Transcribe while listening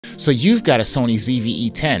So you've got a Sony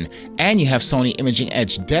ZV-E10 and you have Sony Imaging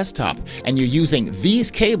Edge Desktop, and you're using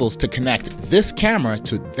these cables to connect this camera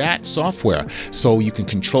to that software so you can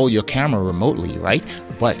control your camera remotely, right?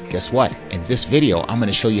 But guess what? In this video, I'm going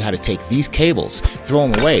to show you how to take these cables, throw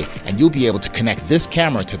them away, and you'll be able to connect this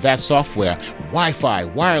camera to that software Wi-Fi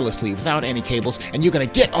wirelessly without any cables, and you're going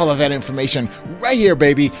to get all of that information right here,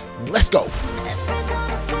 baby. Let's go.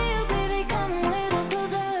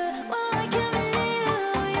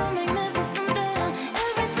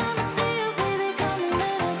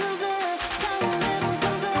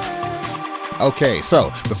 Okay,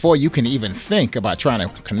 so before you can even think about trying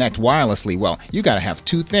to connect wirelessly, well, you got to have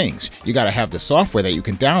two things. You got to have the software that you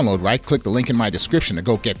can download, right? Click the link in my description to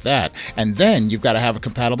go get that. And then you've got to have a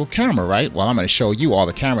compatible camera, right? Well, I'm going to show you all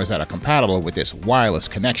the cameras that are compatible with this wireless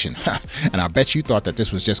connection. And I bet you thought that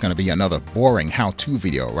this was just going to be another boring how-to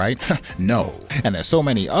video, right? No. And there's so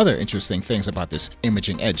many other interesting things about this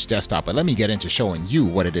Imaging Edge Desktop, but let me get into showing you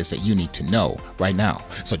what it is that you need to know right now.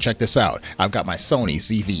 So check this out. I've got my Sony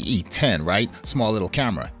ZV-E10, right? Small little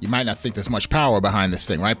camera. You might not think there's much power behind this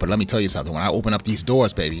thing, right? But let me tell you something. When I open up these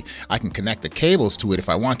doors, baby, I can connect the cables to it if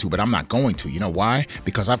I want to, but I'm not going to. You know why?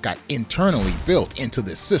 Because I've got internally built into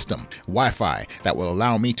this system Wi-Fi that will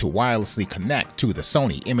allow me to wirelessly connect to the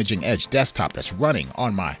Sony Imaging Edge Desktop that's running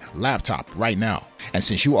on my laptop right now. And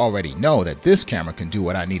since you already know that this camera can do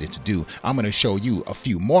what I need it to do, I'm going to show you a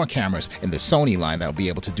few more cameras in the Sony line that'll be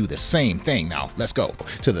able to do the same thing. Now, let's go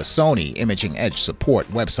to the Sony Imaging Edge support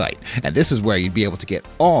website. And this is where you'd be able to get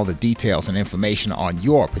all the details and information on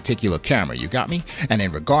your particular camera. You got me? And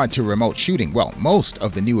in regard to remote shooting, well, most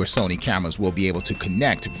of the newer Sony cameras will be able to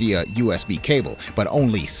connect via USB cable, but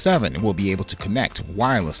only 7 will be able to connect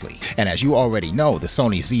wirelessly. And as you already know, the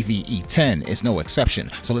Sony ZV-E10 is no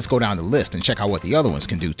exception. So let's go down the list and check out what the other ones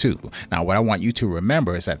can do too. Now, what I want you to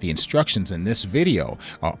remember is that the instructions in this video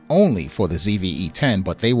are only for the ZV-E10,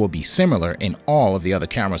 but they will be similar in all of the other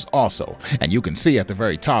cameras also. And you can see at the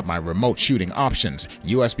very top my remote shooting options: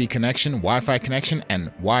 USB connection, Wi-Fi connection,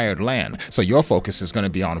 and wired LAN. So your focus is going to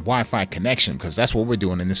be on Wi-Fi connection because that's what we're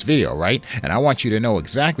doing in this video, right? And I want you to know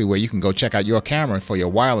exactly where you can go check out your camera for your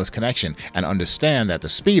wireless connection and understand that the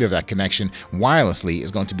speed of that connection wirelessly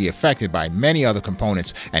is going to be affected by many other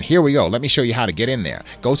components. And here we go. Let me show you how to get in there.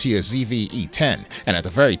 Go to your ZV-E10, and at the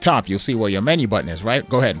very top you'll see where your menu button is, right?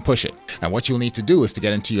 Go ahead and push it. And what you'll need to do is to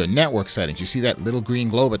get into your network settings. You see that little green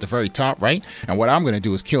globe at the very top, right? And what I'm going to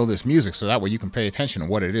do is kill this music so that way you can pay attention to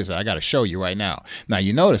what it is that I got to show you right now. Now,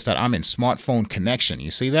 you notice that I'm in smartphone connection. You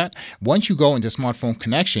see that? Once you go into smartphone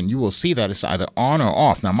connection, you will see that it's either on or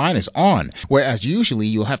off. Now, mine is on, whereas usually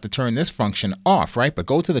you'll have to turn this function off, right? But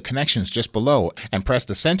go to the connections just below and press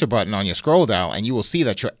the center button on your scroll dial, and you will see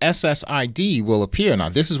that your SSID will appear. Now,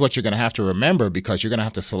 this is what you're going to have to remember because you're going to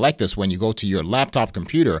have to select this when you go to your laptop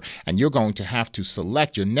computer, and you're going to have to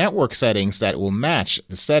select your network settings that will match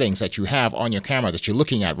the settings that you have on your camera that you're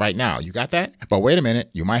looking at right now. You got that? But wait a minute,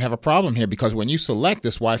 you might have a problem here because when you select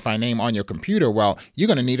this Wi-Fi name on your computer, well, you're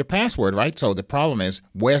going to need a password, right? So the problem is,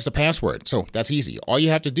 where's the password? So that's easy. All you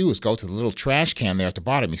have to do is go to the little trash can there at the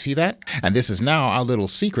bottom. You see that? And this is now our little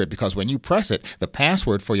secret because when you press it, the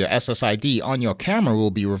password for your SSID on your camera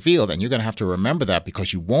will be revealed, and you're going to have to remember that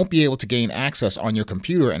because you won't be able to gain access on your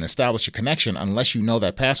computer and establish a connection unless you know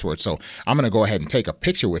that password. So I'm going to go ahead and take a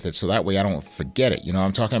picture with it so that way I don't forget it. You know what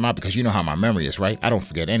I'm talking about? Because you know how my memory is, right? I don't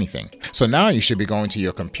forget anything. So now you should be going to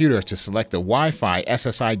your computer to select the Wi-Fi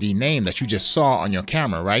SSID name that you just saw on your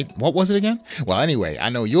camera, right? What was it again? Well, anyway, I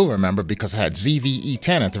know you'll remember because I had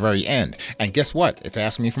ZV-E10 at the very end. And guess what? It's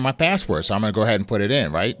asking me for my password. So I'm going to go ahead and put it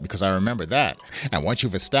in, right? Because I remember that. And once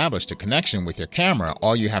you've established a connection with your camera,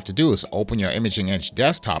 all you have to do is open your Imaging Edge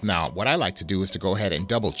Desktop. Now, what I like to do is to go ahead and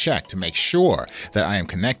double check to make sure that I am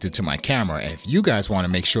connected to my camera. And if you guys want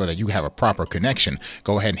to make sure that you have a proper connection,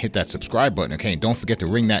 go ahead and hit that subscribe button, okay? And don't forget to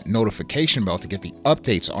ring that notification bell to get the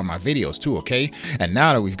updates on my videos too, okay? And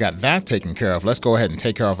now that we've got that taken care of, let's go ahead and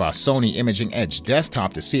take care of our Sony Imaging Edge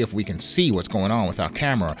Desktop to see if we can see what's going on with our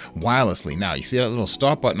camera wirelessly. Now, you see that little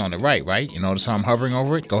start button on the right, right? You notice how I'm hovering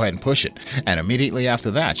over it? Go ahead and push it. And immediately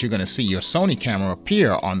after that, you're going to see your Sony camera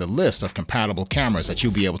appear on the list of compatible cameras that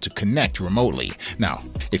you'll be able to connect remotely. Now,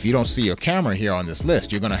 if you don't see your camera here on this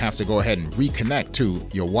list, you're going to have to go ahead and reconnect to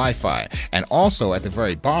your Wi-Fi. And also at the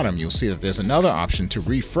very bottom, you'll see that there's another option to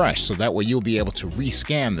refresh, so that way you'll be able to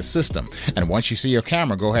rescan the system. And once you see your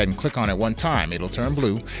camera, go ahead and click on it one time. It'll turn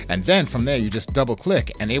blue. And then from there, you just double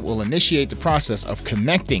click and it will initiate the process of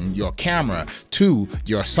connecting your camera to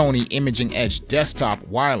your Sony Imaging Edge Desktop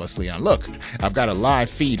wirelessly. Now look, I've got a live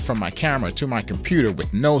feed from my camera to my computer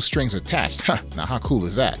with no strings attached. Now how cool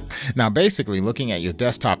is that? Now basically, looking at your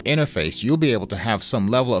desktop interface, you'll be able to have some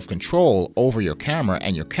level of of control over your camera,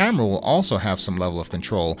 and your camera will also have some level of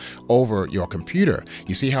control over your computer.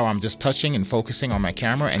 You see how I'm just touching and focusing on my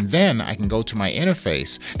camera, and then I can go to my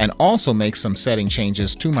interface and also make some setting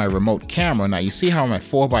changes to my remote camera. Now you see how I'm at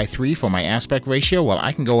 4:3 for my aspect ratio? Well,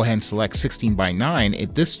 I can go ahead and select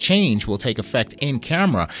 16:9. This change will take effect in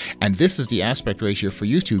camera, and this is the aspect ratio for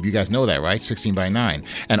YouTube. You guys know that, right? 16:9.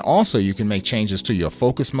 And also you can make changes to your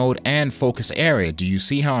focus mode and focus area. Do you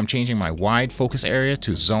see how I'm changing my wide focus area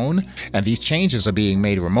to zone? And these changes are being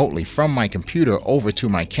made remotely from my computer over to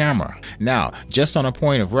my camera. Now, just on a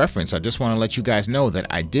point of reference, I just want to let you guys know that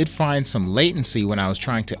I did find some latency when I was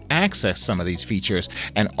trying to access some of these features,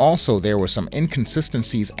 and also there were some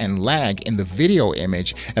inconsistencies and lag in the video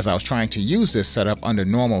image as I was trying to use this setup under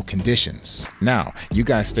normal conditions. Now, you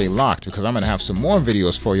guys stay locked, because I'm going to have some more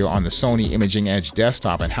videos for you on the Sony Imaging Edge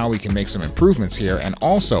Desktop and how we can make some improvements here. And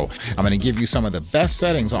also, I'm going to give you some of the best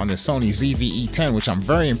settings on the Sony ZV-E10, which I'm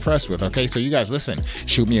very impressed with. Okay, so you guys listen,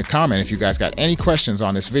 shoot me a comment if you guys got any questions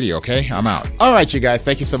on this video. Okay, I'm out. All right, you guys,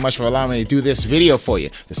 thank you so much for allowing me to do this video for you.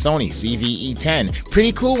 The Sony ZV-E10,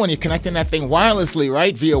 pretty cool when you're connecting that thing wirelessly,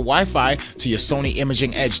 right, via Wi-Fi to your Sony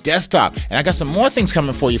Imaging Edge Desktop. And I got some more things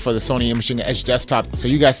coming for you for the Sony Imaging Edge Desktop, so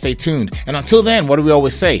you guys stay tuned. And until then, what do we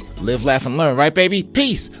always say? Live, laugh, and learn, right, baby?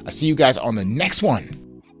 Peace. I'll see you guys on the next one.